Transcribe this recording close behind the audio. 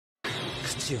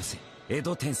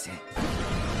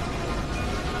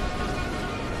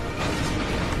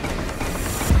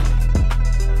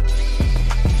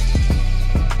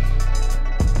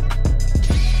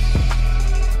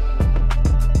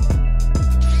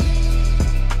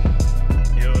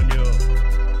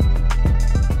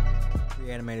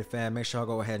Animated fan, make sure y'all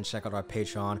go ahead and check out our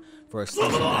Patreon for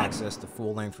exclusive access to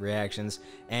full-length reactions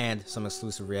and some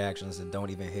exclusive reactions that don't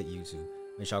even hit YouTube.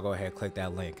 Make sure y'all go ahead and click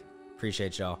that link.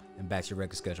 Appreciate y'all, and back to your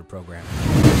regular scheduled program.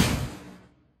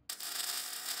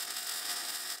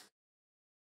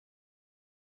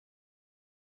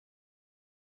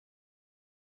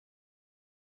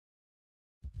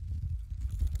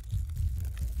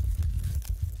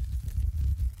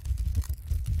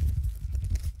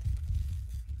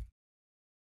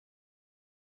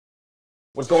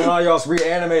 What's going on, y'all? It's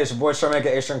Reanimated. It's your boy Sherman,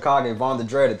 aka Shinkage, Vaughn the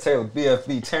Dreaded, Taylor,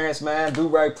 BFB, Terrence, man,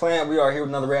 Do-Rag Plant. We are here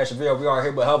with another reaction video. We are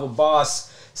here with Helluva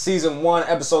Boss, Season 1,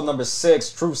 Episode number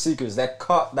 6, Truth Seekers. That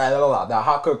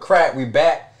hot cook crack, we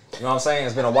back. You know what I'm saying?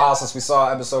 It's been a while since we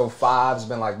saw Episode 5. It's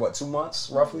been like, what, 2 months,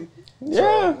 roughly?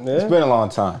 Yeah, it's been a long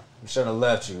time. We shouldn't have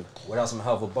left you without some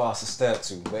Helluva Boss to step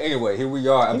to. But anyway, here we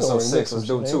are, Episode 6. Let's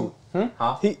do 2.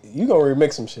 Huh? You gonna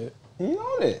remix some shit. He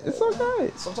on it. It's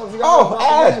okay. Sometimes you gotta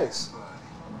ads.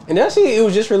 And actually, it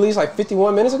was just released like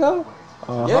 51 minutes ago?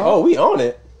 Yeah. Oh, we own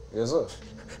it. Yes, sir.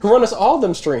 Run us all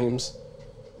them streams.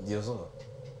 Yes, sir.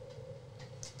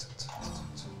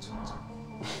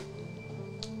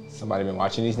 Somebody been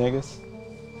watching these niggas?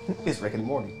 It's Rick and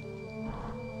Morty.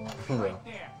 Right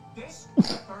there. This is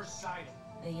the first sighting.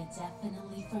 They are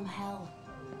definitely from hell.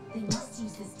 They must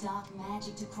use this dark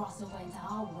magic to cross over into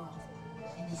our world.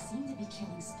 And they seem to be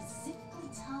killing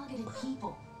specifically targeted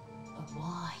people. But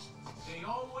why? They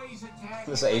always attack.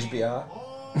 This is HBI?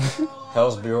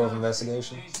 Hell's Bureau of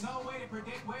Investigation. There's no way to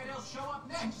predict where they'll show up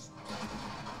next.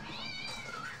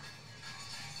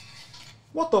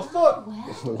 What the fuck?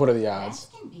 Well, What are the odds?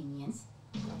 that's convenience.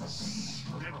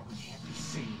 Remember, we can't be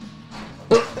seen.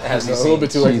 Has A little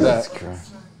bit too late for that.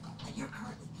 You're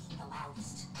currently being the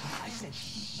loudest. I said,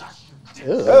 shush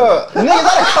your dick. Nigga,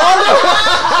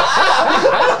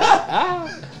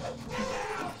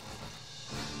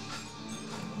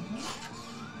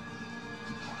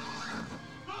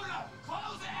 Loona,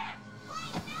 close it!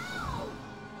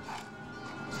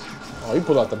 Oh, you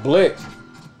pulled out the blick.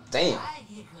 Damn.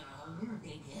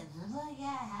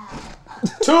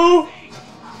 2.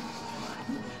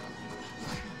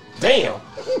 Damn.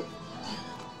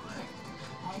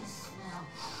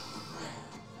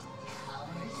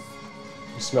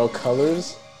 You smell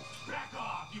colors? Back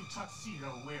off, you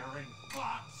tuxedo wearing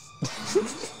fox.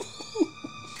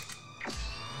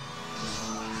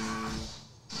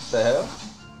 The hell?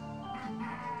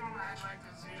 I'd like to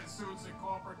see the suits at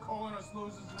corporate calling us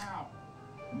losers now.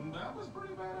 That was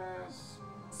pretty badass.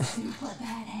 Super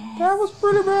badass. that was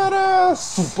pretty badass.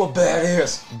 Super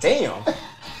badass. Damn.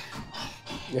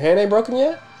 Your hand ain't broken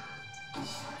yet?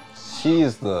 She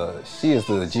is the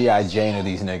G.I. Jane of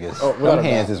these niggas. Oh, Them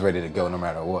hands is ready to go no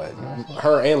matter what.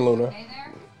 Her and Loona. Hey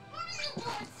there.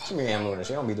 She be handling it.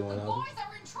 She don't be doing that. Boys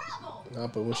are in trouble. Nah,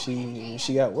 but when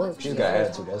she got work, She's got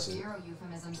attitude, that's it. Zero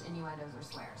euphemisms, innuendos, or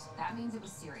swears. That means it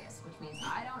was serious, which means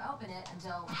I don't open it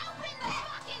until. Open the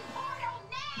fucking portal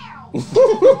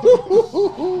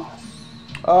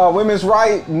now. Women's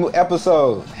right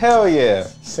episode. Hell yeah.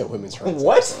 said women's rights.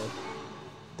 What?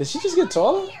 Did she just get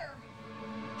taller? It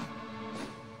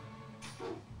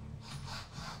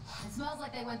smells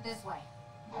like they went this way.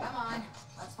 Come on,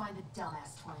 let's find the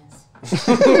dumbass twins.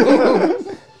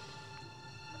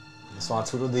 That's why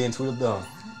Tweedledee and Tweedledum.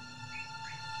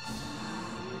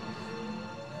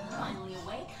 Finally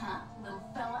awake, huh, little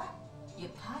fella? Your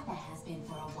partner has been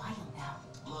for a while now.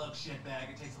 Look,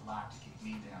 shitbag, it takes a lot to keep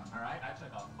me down, alright? I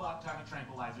took a fuck ton of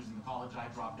tranquilizers in the college I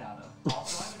dropped out of.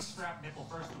 Also, I've been strapped nipple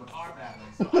first to a car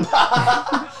battery, so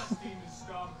Philistine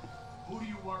scum, who do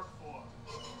you work for?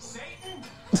 Satan?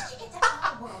 How'd you get to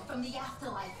our world from the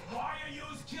afterlife? Why are you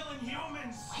killing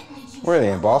humans? When did you Where are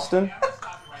they, in Boston? Yeah, I'm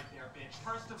stop you right there, bitch.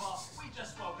 First of all, we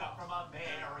just woke up from a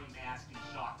very nasty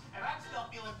shock, and I'm still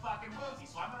feeling fucking woozy,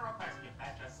 so I'm gonna request you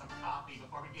fetch us some coffee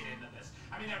before we get into this.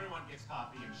 I mean, everyone gets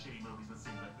coffee in shitty movies that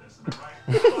seem like this, am I right?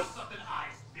 I want something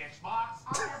iced, bitch box.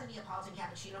 I'll have a Neapolitan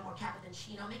cappuccino, more cappa than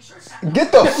chino. Make sure it's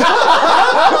Get the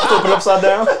fuck. Flip it upside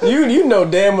down. You know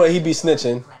damn well he be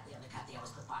snitching. correctly undercut. They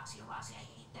always put Foxy or Roxy. I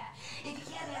hate that. If you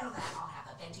can't handle that, I'll have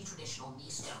a venti traditional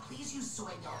misto. Please use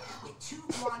soy milk with 2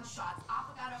 blonde shots,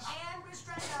 avocado, and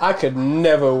ristretto. I could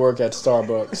never work at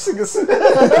Starbucks.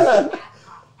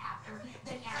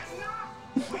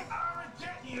 We aren't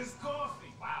getting his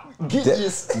coffee. Wow. Get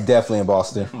this. Definitely in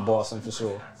Boston. Boston for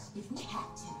sure. If we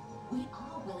have to, we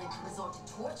are willing to resort to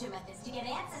torture methods to get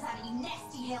answers out of you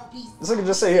nasty hell beasts. This nigga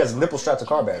just say he has nipple strapped to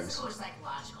car batteries. Physical or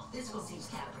psychological. Physical seems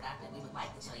counterproductive. We would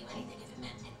like to tell you anything if it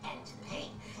meant an end to the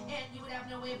pain. And you would have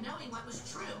no way of knowing what was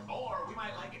true. Or we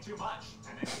might like it too much,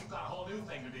 and then you've got a whole new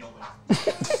thing to deal with.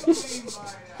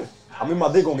 I mean,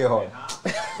 my dick gonna get hard.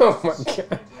 Oh my god.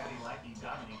 Daddy like you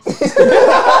dummy.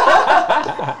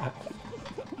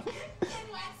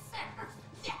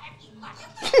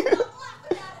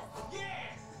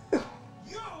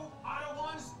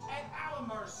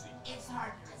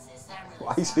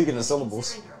 Why he speaking in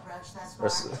syllables? You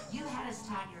had us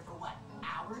tied here for what?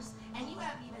 Hours? And you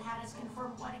haven't even had us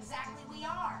confirm what exactly we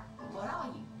are. What are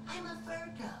you? I'm a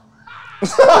Virgo. Me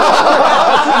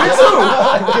too!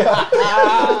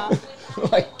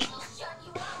 Like, I'll shut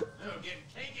you up. Oh, getting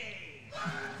cakey.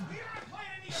 You're not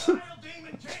playing any Ohio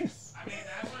Demon Jinx. I mean,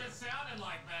 that's what it sounded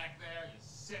like back there, you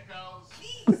sickos.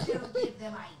 Please don't give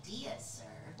them ideas,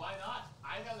 sir. Why not?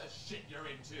 I know the shit you're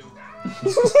into.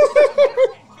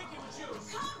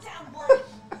 Calm down, boy.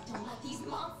 Don't let these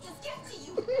monsters get to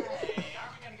you. Hey, are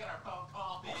we gonna get our phone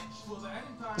call, bitch? Well, that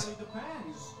entirely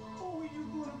depends. Who are you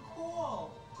gonna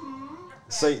call?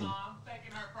 Satan. I'm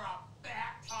taking her for a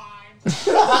back time.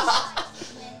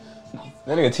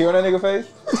 That nigga tear on that nigga face?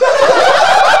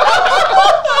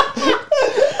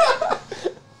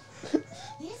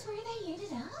 This where they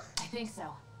ended up? I think so.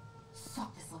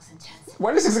 Fuck, this looks intense.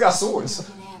 Why does this nigga got swords?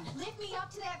 Lift me up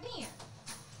to that man.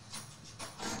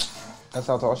 That's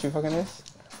how tall she fucking is?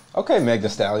 Okay, Meg the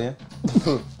Stallion.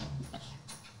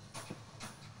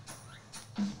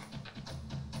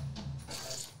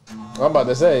 I'm about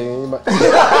to say.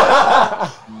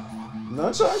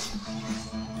 Nunchucks?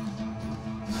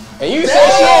 And you said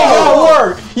she ain't got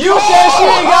work. You said she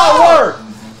ain't got work.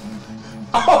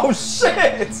 Oh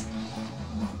shit!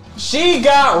 She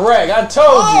got wrecked. I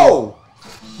told Oh!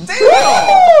 Damn!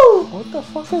 you. What the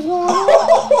fuck is going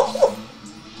on?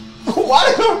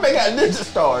 Why the government got ninja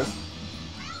stars?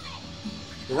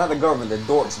 They're not the government, they're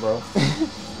dorks, bro.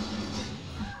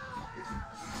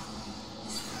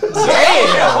 Damn.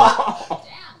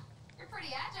 Damn, you're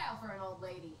pretty agile for an old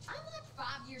lady. I'm like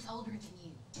 5 years older than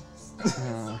you.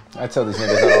 I tell these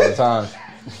niggas that all the time.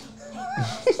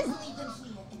 Just leave them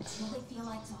here until they feel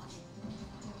like talking.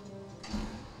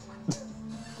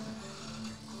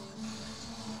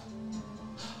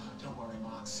 Don't worry,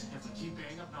 Mox. If we keep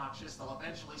being obnoxious, they'll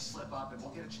eventually slip up and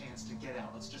we'll get a chance to get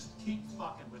out. Let's just keep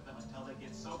fucking with them until they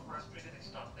get so frustrated they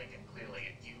stop thinking clearly.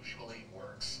 It usually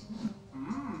works.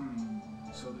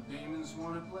 So the demons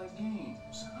want to play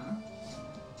games, huh?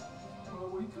 Well,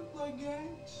 we could play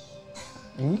games.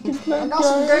 You can play I got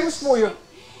some games for you.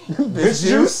 Bitch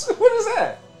juice? What is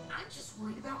that? I'm just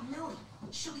worried about Millie.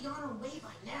 She'll be on her way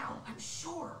by now, I'm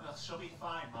sure. Well, she'll be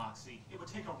fine, Moxie. It would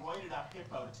take a roided up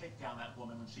hippo to take down that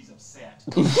woman when she's upset.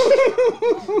 I've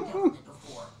done it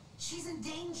before. She's in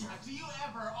danger. Do you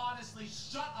ever honestly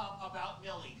shut up about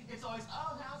Millie? It's always,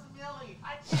 oh, how's Millie?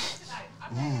 I can't tonight.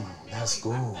 I'm hanging with Millie. that's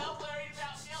cool. I'm so worried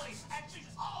about Millie. And she's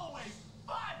always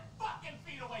 5 fucking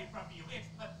feet away from you. It's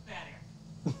pathetic.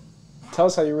 Tell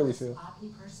us how you really feel. Oddly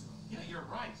personal. Yeah, you're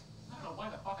right. I don't know why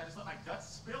the fuck I just let my guts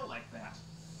spill like that.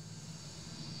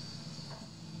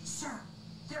 Sir,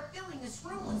 they're filling this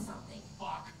room with something.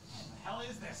 Fuck. What the hell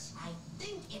is this? I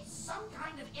think it's some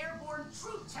kind of airborne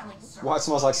truth-telling service. Why it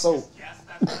smells like soap? Yes,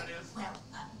 that's what it is. Well,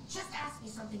 just ask me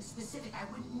something specific I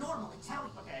wouldn't normally tell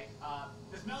you. Okay,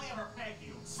 does Millie ever peg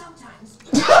you? Sometimes.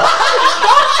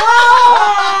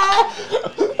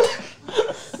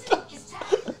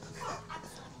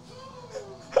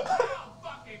 How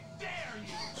fucking dare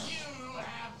you? You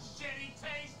have shitty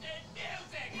taste in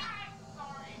music! I'm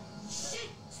sorry.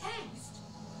 Shit taste!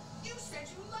 You said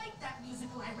you liked that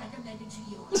musical I recommended to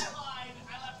you. I lied.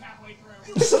 I left halfway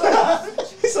through. He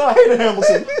said I hated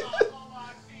Hamilton. It was awful,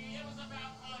 Moxie. It was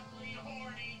about ugly,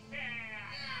 horny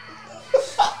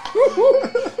cats.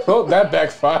 Oh, that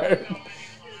backfired.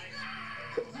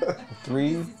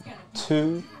 3,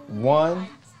 2, 1.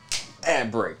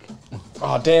 Ad break.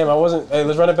 Oh, damn, I wasn't. Hey,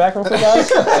 let's run it back real quick,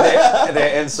 guys. And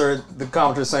they insert the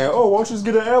commentary saying, oh, why don't you just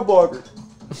get an ad blocker?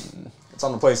 It's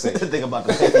on the PlayStation. Think about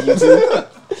the thing for YouTube. Damn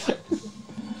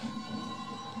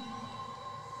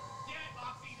it,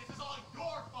 Moxie. This is all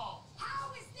your fault.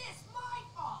 How is this my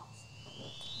fault?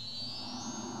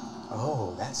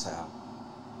 Oh, that's how.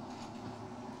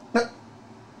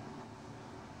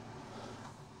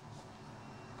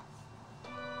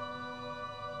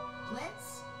 Blitz?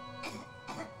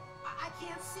 I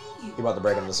can't see you. He about to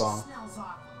break into the song. Smells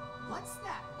awful. What's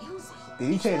that music? Did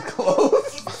you change clothes?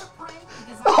 Is this a prank?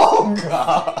 Because Oh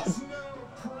god. No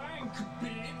prank,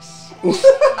 bitch.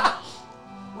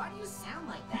 Why do you sound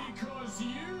like that? Because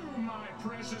you, my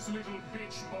precious little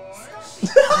bitch boy.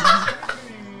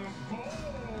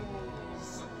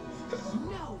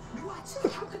 No,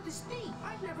 what? How could this be?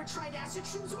 I've never tried acid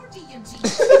shrooms or DMT.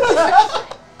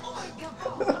 Oh my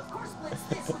god, of course, Blitz,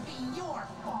 this would be your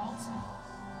fault.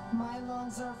 My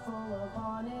lungs are full of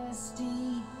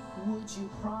honesty. Would you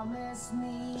promise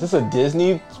me? Is this a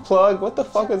Disney plug? What the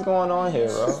fuck is going on here,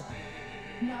 bro?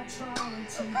 Not trying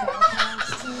to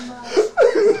divulge too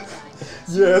much.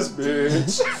 Yes, bitch.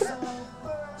 So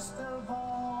first of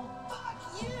all,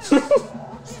 Fuck you!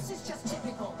 This is just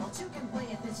typical. Well, two can play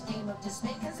at this game of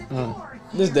dismay because if you're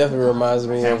This definitely reminds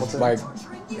me of like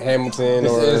Hamilton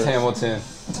This or is Hamilton.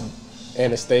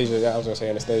 Anastasia. I was gonna say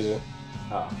Anastasia.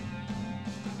 Oh.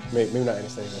 Maybe not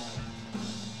Anastasia.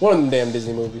 One of them damn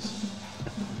Disney movies.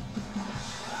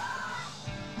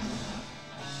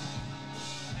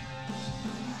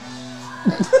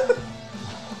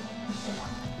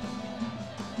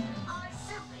 I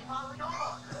simply follow your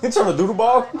orders. He turned a doodle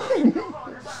ball? Your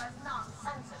orders are as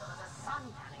nonsensical as a sun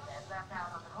tanning bed left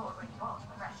out on the court when you want a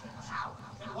refreshing shower.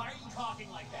 And why are you talking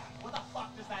like that? What the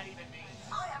fuck does that even mean?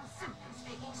 I am simply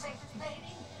speaking Shakespeare's plain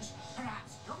English.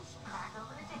 Perhaps you should crack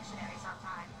open a dictionary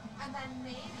sometime, and then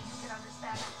maybe you can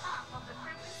understand half of the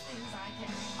cryptic things I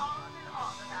carry on and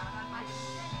on about on my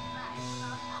steady life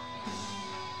without helping.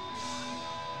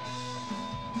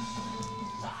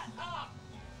 Shut up!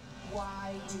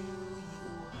 why do you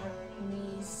hurt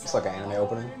me so? It's like an anime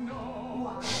opening.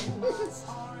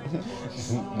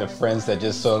 The friends that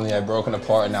just suddenly had broken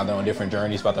apart and now they're on different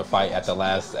journeys about to fight at the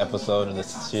last episode of the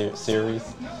series.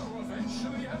 If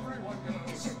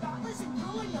you're thoughtless and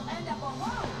cruel, you'll end up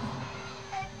alone.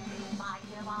 Admit, my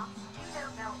dear Bob, you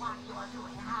don't know what you are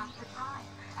doing half the time,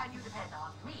 and you depend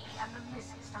on me and the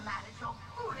missus to manage your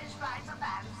foolish flights of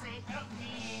fancy. I don't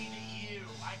need you.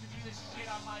 I can do this shit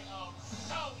on my own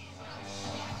so easily.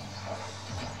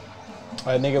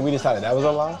 Alright, nigga, we decided that was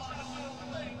a lie?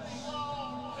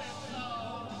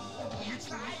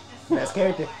 Best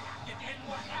character.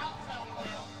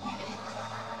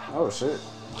 Oh, shit.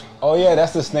 Oh yeah,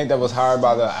 that's the snake that was hired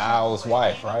by the owl's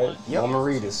wife, right? Yep. Woman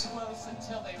Readers. Close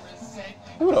until they resent me.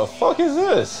 Who the fuck is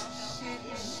this?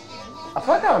 I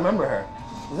feel like I remember her.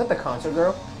 Is that the concert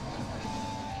girl?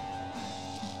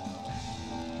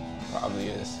 Probably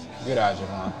is. Good eye,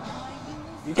 Javon.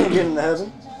 You can't get into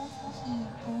heaven.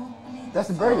 That's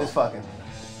the bird that's fucking.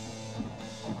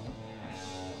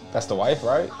 That's the wife,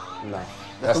 right? No.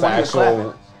 That's the the one who's actual.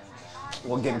 clapping.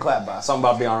 Well, getting clapped by. Something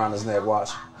about being around his neck. Watch.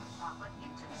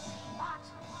 But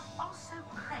also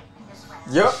craving as well.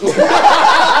 Yep.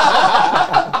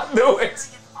 I knew it.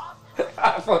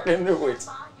 I fucking knew it.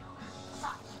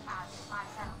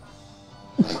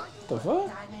 The fuck?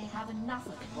 I may have enough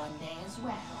of it one day as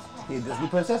well. He a Disney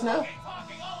princess now?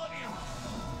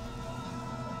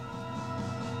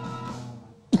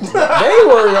 They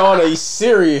were on a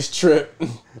serious trip.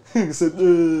 He said,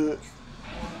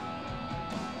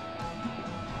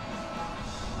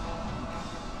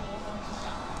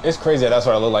 It's crazy that that's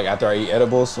what I look like after I eat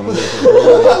edibles. What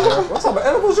type of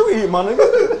edibles you eat, my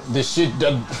nigga? This shit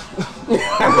done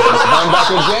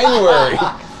back in January.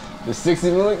 The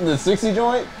 60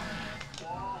 joint.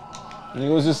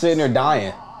 Nigga was just sitting there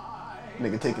dying.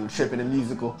 Nigga taking a trip in a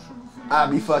musical.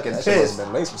 I'd be fucking That shit must pissed. have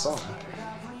been laced with something.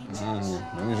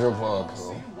 Let me drip up,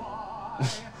 bro.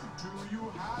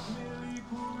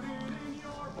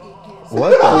 What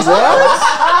the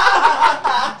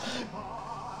fuck?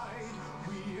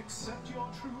 We accept your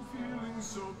true feelings,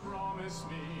 so promise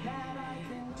me That I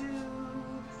can do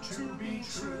to be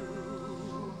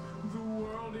true. The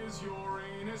world is your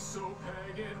anus, so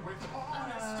peg it with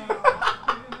honesty.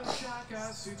 I've been a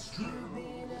jackass, it's true.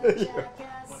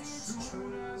 jackass, But it's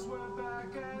soon as we're back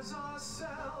as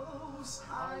ourselves,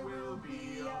 I will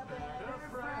be a better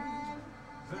friend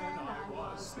than I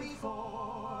was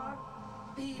before.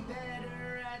 be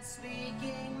better at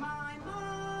speaking my mind.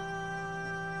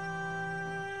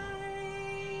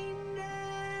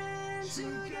 And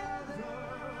together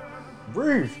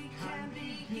Breathe. we can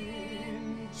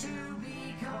begin to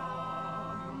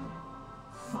become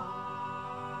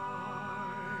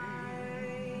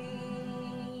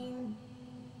fine.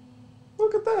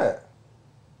 Look at that.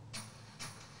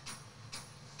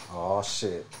 Oh,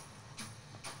 shit.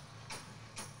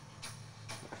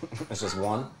 It's just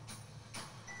one.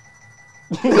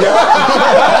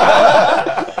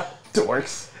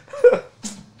 Dorks.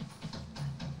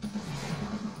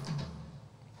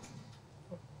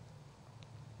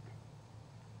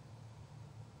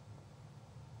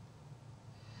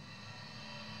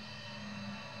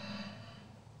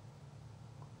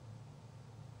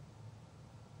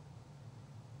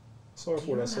 Sorry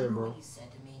for what I said, bro. You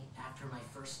said to me after my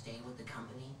first day with the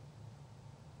company?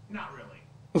 Not really.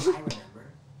 I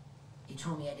remember. You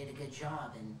told me I did a good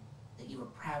job and that you were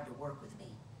proud to work with me.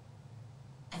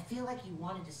 I feel like you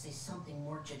wanted to say something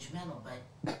more judgmental, but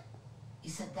you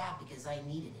said that because I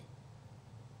needed it.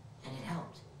 And it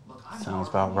helped. Look, Sounds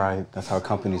about right. That's how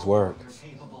companies work.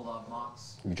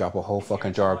 You drop a whole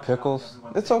fucking jar of pickles.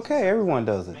 It's okay. Everyone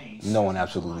does it. No one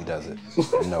absolutely does it.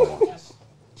 No one. Just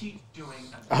keep doing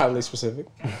Highly specific.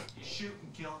 You shoot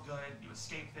and kill good. You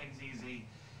escape things easy.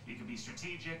 You can be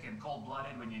strategic and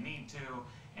cold-blooded when you need to.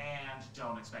 And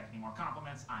don't expect any more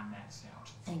compliments. I'm maxed out.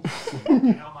 Thank you.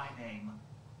 You know my name.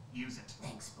 Use it.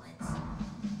 Thanks, Blitz.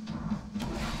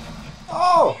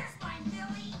 Oh! Here's my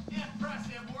Millie.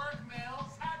 Impressive work,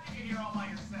 Mills. How'd you get here all by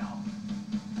yourself?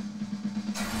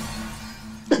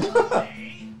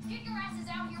 Hey. Get your asses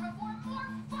out here before more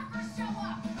fuckers show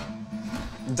up!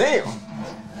 Damn!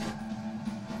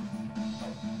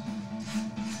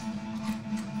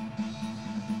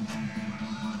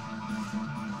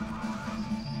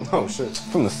 Oh shit.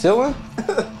 From the ceiling?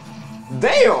 Damn! Okay,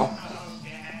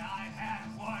 I've had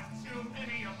one too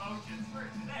many emotions for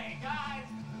today, guys.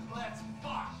 Let's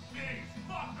fuck these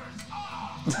fuckers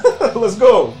up. Let's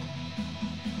go.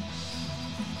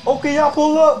 Okay, y'all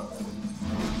pull up.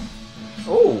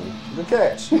 Oh, good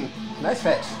catch. Nice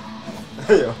fetch.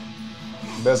 Yeah.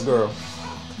 Best girl.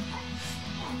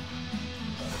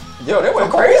 Yo, they went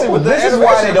crazy with This this. is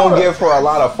why they don't give her a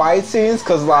lot of fight scenes,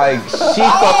 cause like she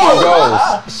fucking goes.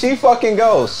 She fucking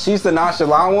goes. She's the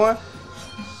nonchalant one.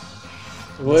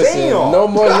 Listen, Damn. no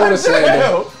more Loona slander.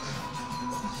 Damn.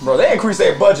 Bro, they increased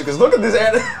their budget because look at this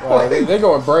ad. They're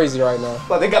going brazy right now.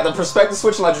 Like they got the perspective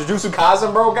switching like Jujutsu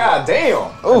Kaisen, bro. God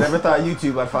damn. I never thought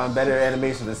YouTube I'd find better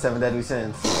animation than 7 Deadly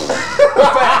Sins.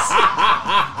 Facts.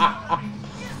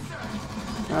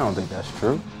 I don't think that's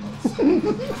true.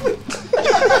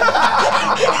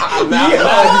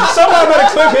 Somebody better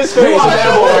clip his face with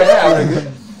that boy right now.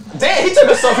 Damn, he took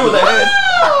a selfie with the head.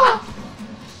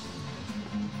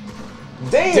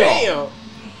 Damn.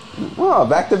 Oh,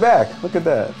 back to back. Look at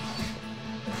that.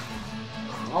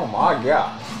 Oh my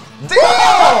god.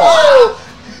 Damn.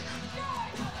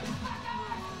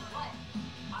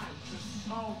 I'm just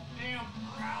so damn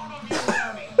proud of you,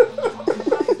 Tony.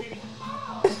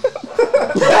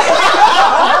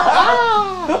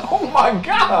 Oh my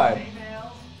god.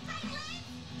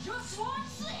 Just one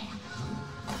sec!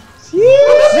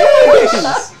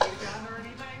 Jeez.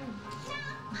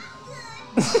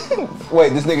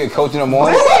 Wait, this nigga coaching him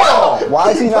on? Damn.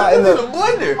 Why is he not in the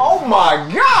blender? Oh my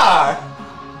god.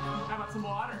 How about some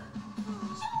water?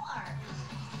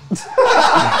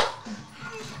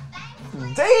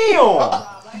 Damn.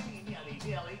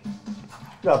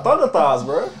 Got thunder thighs,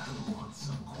 bro. Want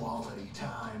some quality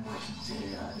time with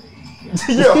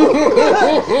Daddy. Yo.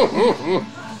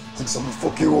 Think someone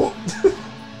fuck you up.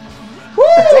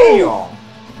 Damn.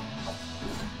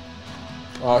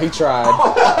 Oh, he tried.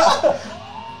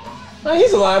 Oh,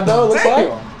 he's alive though, looks like.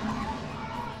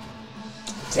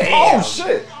 Damn. Oh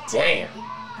shit. Damn.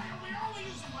 We're only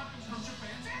using weapons from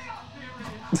Japan.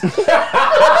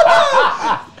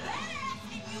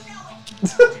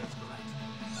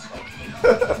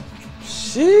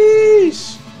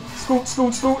 Sheesh. Scoot,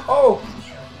 scoot, scoot. Oh.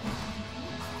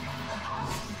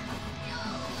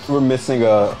 We're missing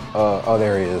a oh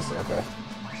there he is. Okay.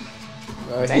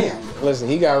 Damn. Listen,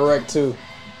 he got wrecked too.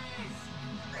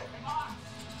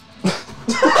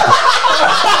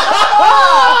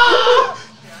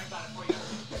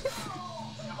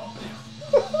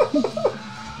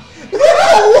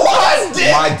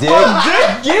 My dick.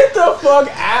 Get the fuck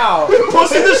out.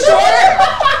 Pussy destroyer.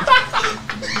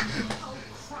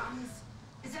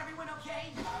 Is everyone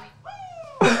okay?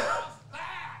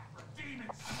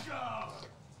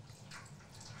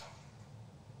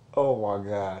 Oh my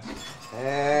god.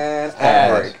 And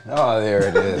Ad. break. Oh, there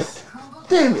it is.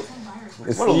 Damn it.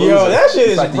 It's, What a Yo, loser. that shit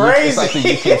is it's crazy. like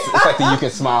the you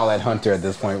can smile at Hunter at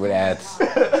this point with ads.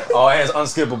 Oh, and it's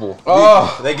unskippable.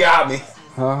 Oh. They got me.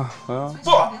 Well,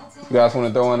 Fuck. you guys want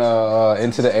to throw in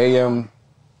into the AM?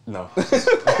 No. Oh shit!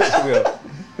 Come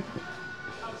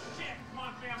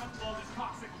on, fam, let's blow this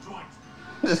coxicle joint.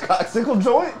 This coxicle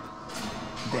joint?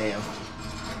 Damn.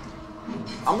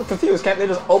 I'm confused. Can't they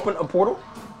just open a portal?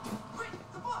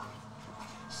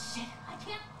 Shit, I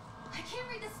can't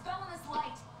read the spell in this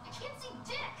light. I can't see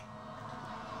dick.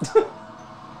 Well,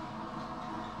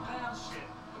 shit.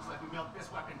 Looks like we milked this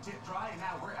weapon tip dry, and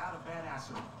now we're out of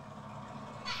badassery.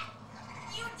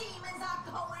 You demons aren't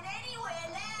going anywhere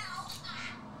now.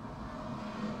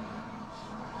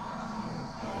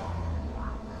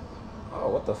 Oh,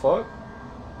 what the fuck?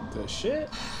 The shit?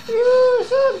 Yeah,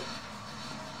 shit.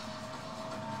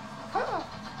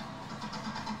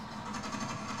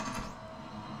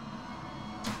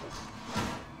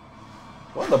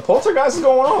 the poltergeist is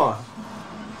going on?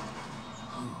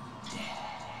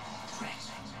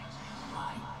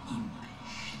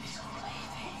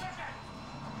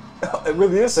 It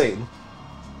really is Satan.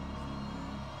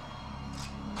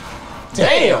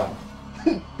 Damn!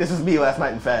 This was me last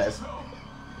night in Fast.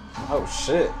 Oh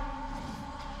shit.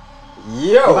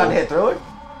 You Yo! about to hit through it?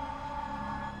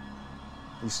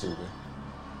 You stupid.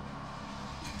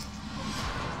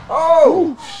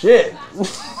 Oh shit!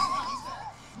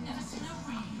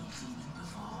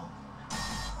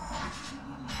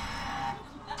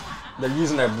 They're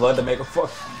using their blood to make a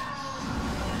fuck.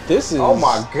 This is Oh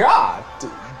my god!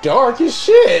 dark as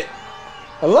shit.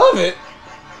 I love it.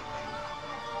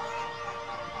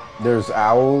 There's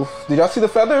owls. Did y'all see the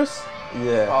feathers?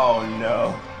 Yeah. Oh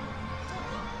no.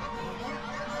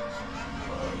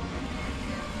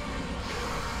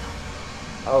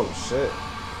 Oh shit.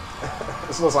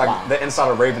 This looks like the inside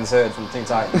of Raven's head from Teen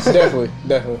Titans. Definitely,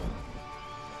 definitely.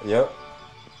 Yep.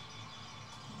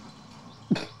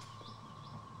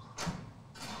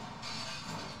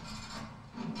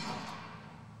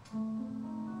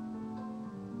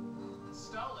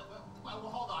 Stolen? Well,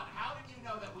 hold on. How did you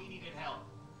know that we needed help?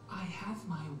 I have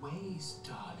my ways,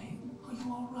 darling. Are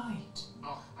you all right?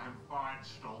 Oh, I'm fine,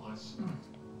 Stolas.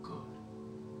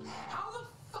 Good. How the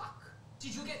fuck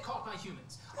did you get caught by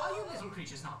humans? Are you little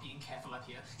creatures not being careful up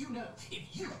here? You know, if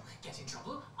you get in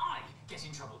trouble, I get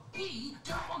in trouble. We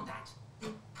don't want that. They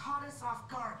caught us off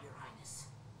guard, Your Highness.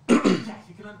 Yeah,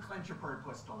 you can unclench your bird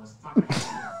foot, Stolas. It's not gonna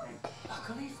happen anything.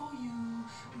 Luckily for you,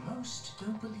 most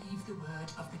don't believe the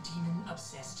word of the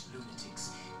demon-obsessed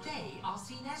lunatics. They are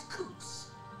seen as kooks.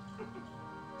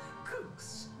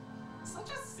 Kooks? Such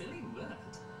a silly word.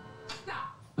 Now,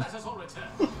 let us all return.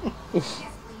 Yes,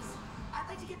 please. I'd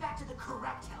like to get back to the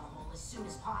correct hellhole as soon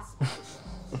as possible.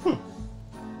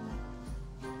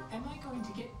 Am I going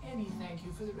to get any thank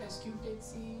you for the rescue,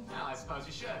 Bitsy? Well, I suppose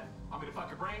you should. Want me to fuck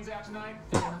your brains out tonight?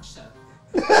 Very much so.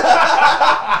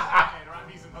 Alright, or I'm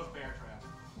using those bear traps.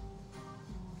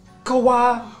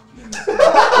 Kawhi.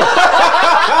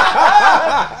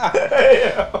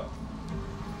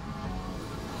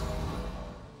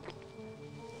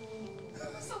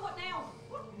 So what now?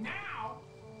 What now?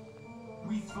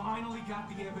 We finally got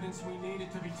the evidence we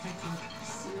needed to be taken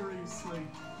seriously.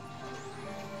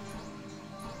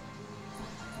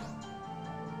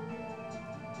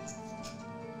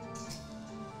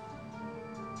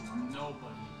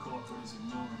 Nobody in corporate is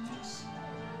ignoring this.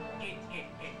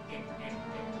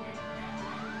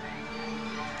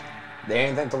 They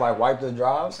ain't think to like wipe the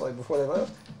drives like before they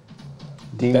left.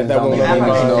 Demons that don't won't need let me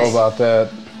demons to know. know about that.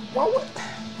 Why would?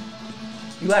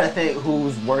 You gotta think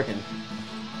who's working.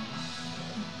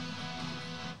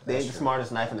 They ain't the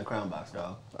smartest knife in the crown box,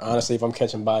 dog. Honestly, if I'm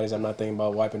catching bodies, I'm not thinking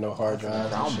about wiping no hard drives. and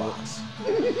Brown shit. box.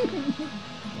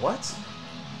 What?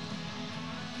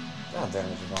 God damn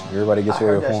it, Javon. Everybody I gets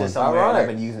heard your that shit porn. somewhere and Alright. I've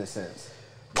been using it since.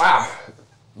 Wow.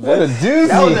 What a doozy.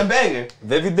 That was a banger.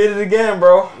 Vivy did it again,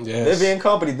 bro. Yes. Vivy and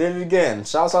company did it again.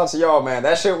 Shouts out to y'all, man.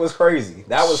 That shit was crazy.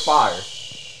 That was fire.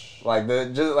 Like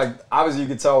obviously you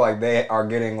could tell like they are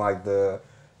getting like the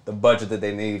budget that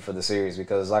they need for the series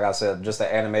because like I said, just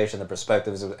the animation, the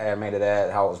perspectives it was animated at,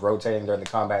 how it was rotating during the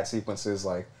combat sequences,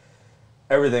 like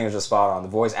everything is just spot on. The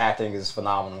voice acting is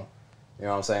phenomenal. You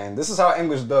know what I'm saying? This is how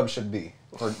English dub should be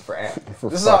for anime.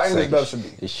 This is how English dub should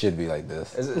be. It should be like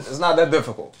this. It's not that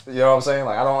difficult. You know what I'm saying?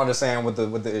 Like I don't understand what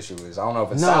the issue is. I don't know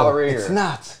if it's salary it's or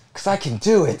not. Because I can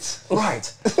do it. right.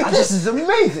 This is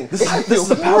amazing. This is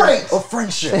the power of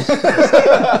friendship.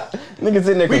 Niggas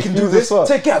in there We can do this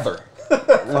together.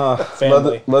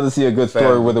 Family. Love to see a good story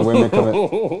Family. where the women come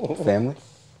in. Family?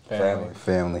 Family.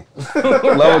 Family.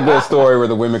 Love a good story where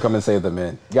the women come and save the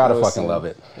men. Gotta Listen. fucking love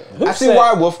it. Who I see said-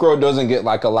 why Wolf Girl doesn't get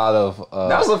like a lot of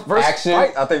That was the first action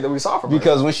fight I think that we saw from her.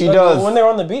 because when she When does, they were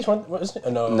on the beach,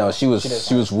 no. no, she was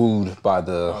didn't. wooed by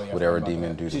the Oh, yeah, I whatever forgot about demon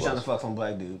that. dude She's trying to was. fuck some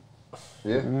black dude.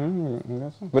 Yeah.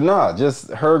 But nah, just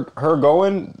her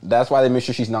going. That's why they make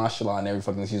sure she's nonchalant and every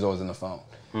fucking. She's always on the phone.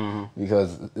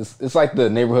 Because it's like the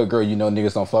neighborhood girl you know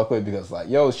niggas don't fuck with because like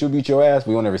yo she'll beat your ass,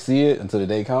 we won't ever see it until the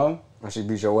day come. When she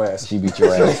beat your ass. She beat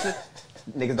your ass.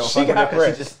 Niggas don't She fuck with her got 'cause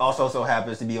wrecked. she just also so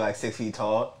happens to be like 6 feet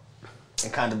tall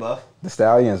and kind of buff. The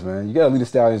Stallions, man, you gotta leave the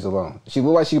Stallions alone. She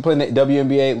look like she could play in the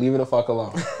WNBA. Leave her the fuck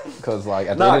alone. Because like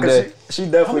at the Nah, end of the day, because she How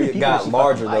many definitely people got she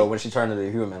larger fucking though like? when she turned into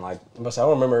a human. Like But I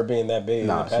don't remember her being that big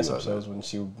Nah, in the past she wasn't. episodes when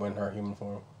she went her human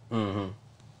form.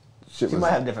 shit She was,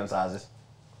 might have different sizes.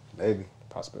 maybe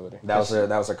Possibility. that was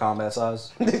her combat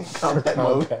size. Combat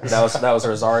mode. That was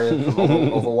her Zarya from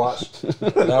Overwatch.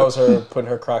 That was her putting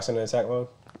her Crocs in the attack mode.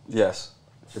 Yes,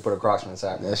 she put her Crocs in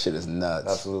attack. that shit is nuts.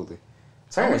 Absolutely.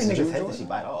 How many Terrence, did you niggas' heads enjoy did she it?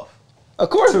 bite off? Of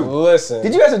course. Listen.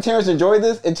 Did you guys and Terrence enjoy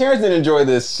this? If Terrence didn't enjoy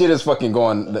this, shit is fucking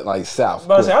going like south.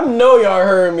 But I know y'all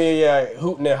heard me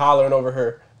hooting and hollering over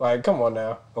her. Like, come on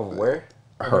now. Over where?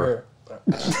 Her.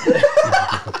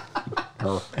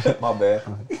 My bad.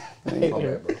 My bad,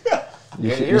 bro. You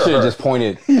should have just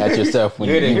pointed at yourself when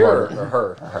You you didn't hear hear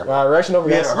her. Reaction over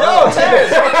here. Yo,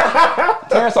 Terrence!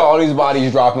 Terrence saw all these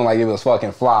bodies dropping like it was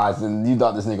fucking flies, and you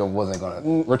thought this nigga wasn't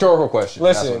gonna. Rhetorical question.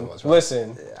 That's what it was, right?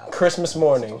 Listen. Christmas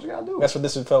morning. That's what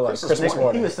this would feel like. Christmas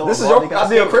morning. This This is your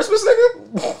idea of Christmas,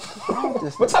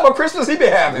 nigga? What type of Christmas he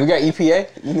been having? We got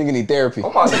EPA. This nigga need therapy.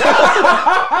 Oh my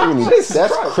God.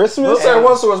 That's Christmas. We'll say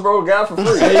one source, bro. Got for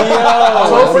free. Hey,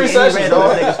 yo. No free sessions, red on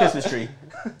dog. this nigga's Christmas tree.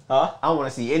 Huh? I don't want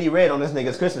to see any red on this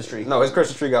nigga's Christmas tree. No, his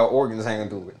Christmas tree got organs hanging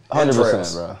through it.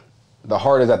 100%, bro. The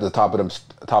heart is at the top of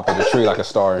the tree like a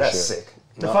star and That's shit. sick.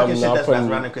 The No, fucking I'm shit not that's wrapped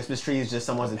putting- around the Christmas tree is just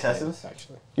someone's intestines.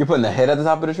 Actually. You're putting the head at the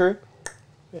top of the tree?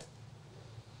 Yeah.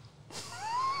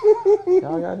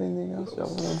 Y'all got anything else?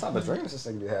 What type of dreams this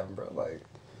nigga be having, bro? Like,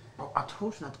 Oh, I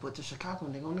told you not to put the Chicago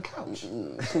nigga on the couch.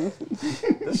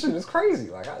 this shit is crazy.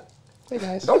 Like, Hey,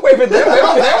 guys. don't wave at them. They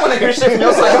don't want to hear shit from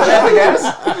your psychopathic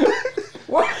ass.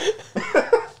 What?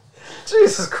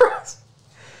 Jesus Christ.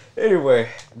 Anyway,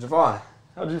 Javon,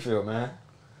 how'd you feel, man?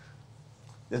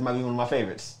 This might be one of my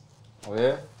favorites. Oh,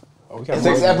 yeah? Oh, we got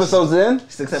 6 more- episodes in?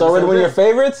 6 It's already episodes one of your in.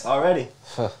 favorites? Already.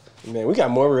 Man, we got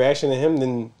more reaction to him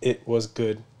than it was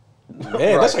good.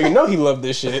 Man, that's how you know he loved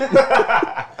this shit.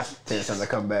 There's something to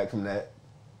come back from that.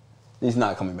 He's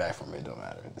not coming back from it. It don't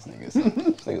matter. This nigga's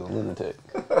a lunatic.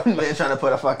 Man trying to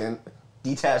put a fucking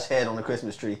detached head on the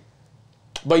Christmas tree.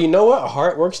 But you know what? A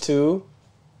heart works too.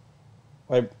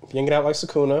 Like, yanking out like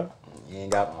Sakuna. You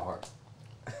ain't got no heart.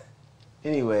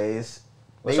 Anyways.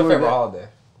 What's they your were favorite good. holiday?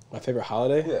 My favorite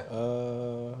holiday?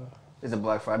 Yeah. Is it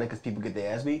Black Friday because people get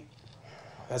their ass beat?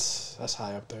 That's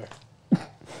high up there.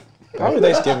 Probably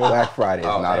Thanksgiving. Black Friday is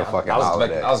not man, a fucking I was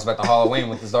holiday. expecting Halloween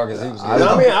with as dark as he was.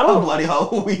 I mean, I don't. Bloody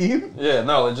Halloween. Yeah,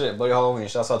 no, legit. Bloody Halloween.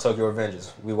 Shouts out Tokyo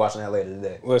Revengers. We watching that later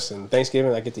today. Listen,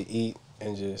 Thanksgiving, I get to eat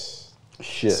and just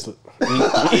Shit.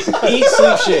 eat,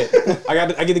 sleep, shit. I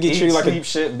get to get Eat, treated like sleep, a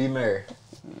shit, be merry.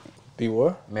 be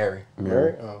what? Merry.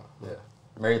 Mary? Oh. Yeah.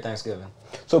 Merry Thanksgiving.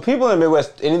 So people in the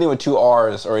Midwest, anything with 2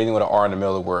 R's or anything with an R in the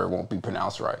middle of the word won't be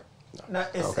pronounced right. No,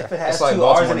 if it It's has like 2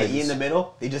 R's and Baltimore an E in niggas. the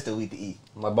middle, they just delete the E.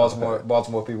 Like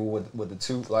Baltimore people with the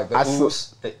two, like the I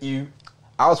oohs, the ew.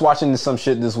 I was watching some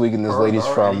shit this week and this lady's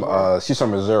from, anymore. she's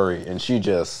from Missouri and she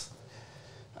just,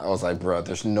 I was like, bro,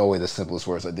 there's no way the simplest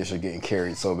words like this are getting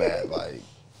carried so bad. Like,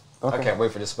 I can't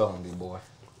wait for this spelling bee, boy.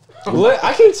 Look,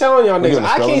 I keep telling y'all niggas, doing a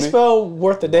I spelling can't bee? spell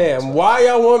worth a damn. Why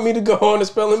y'all want me to go on the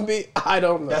spelling bee? I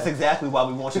don't know. That's exactly why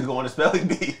we want you to go on the spelling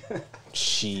bee.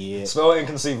 Shit. Spell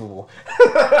inconceivable.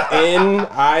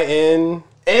 N-I-N.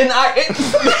 N-I-N.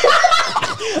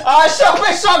 Alright, y'all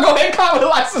make sure go ahead, comment,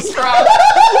 like, subscribe.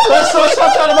 Let's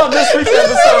talk about this week's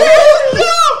episode.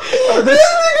 This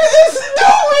nigga is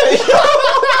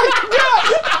stupid.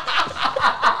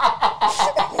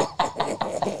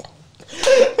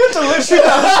 Hit the link tree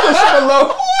down description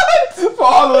below. What? For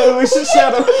all the Alicia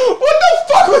channel. What the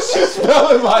fuck was you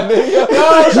spelling, my nigga?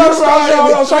 No, I'm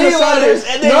trying to sound it.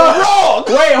 And then wrong.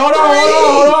 Wait, hold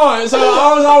on. So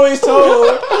I was always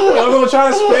told I'm gonna try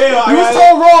to spell. You was so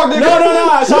wrong, nigga. No.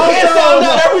 So I was can't told. sound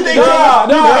out everything. No.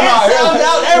 You can't sound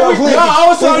out everything. No, I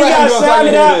was told you gotta sound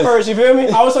it out this. first. You feel me?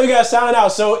 I was told you gotta sound it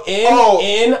out. So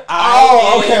N-I-N.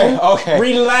 okay.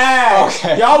 Relax.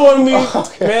 Okay. Y'all want me,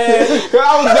 man?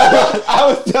 I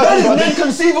was telling you.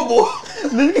 Inconceivable.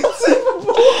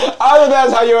 I know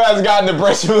that's how your ass got in the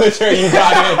British military. You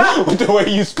got in with the way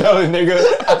you spell it, nigga.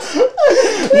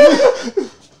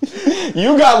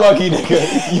 You got lucky,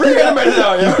 nigga.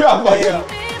 You got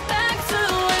lucky.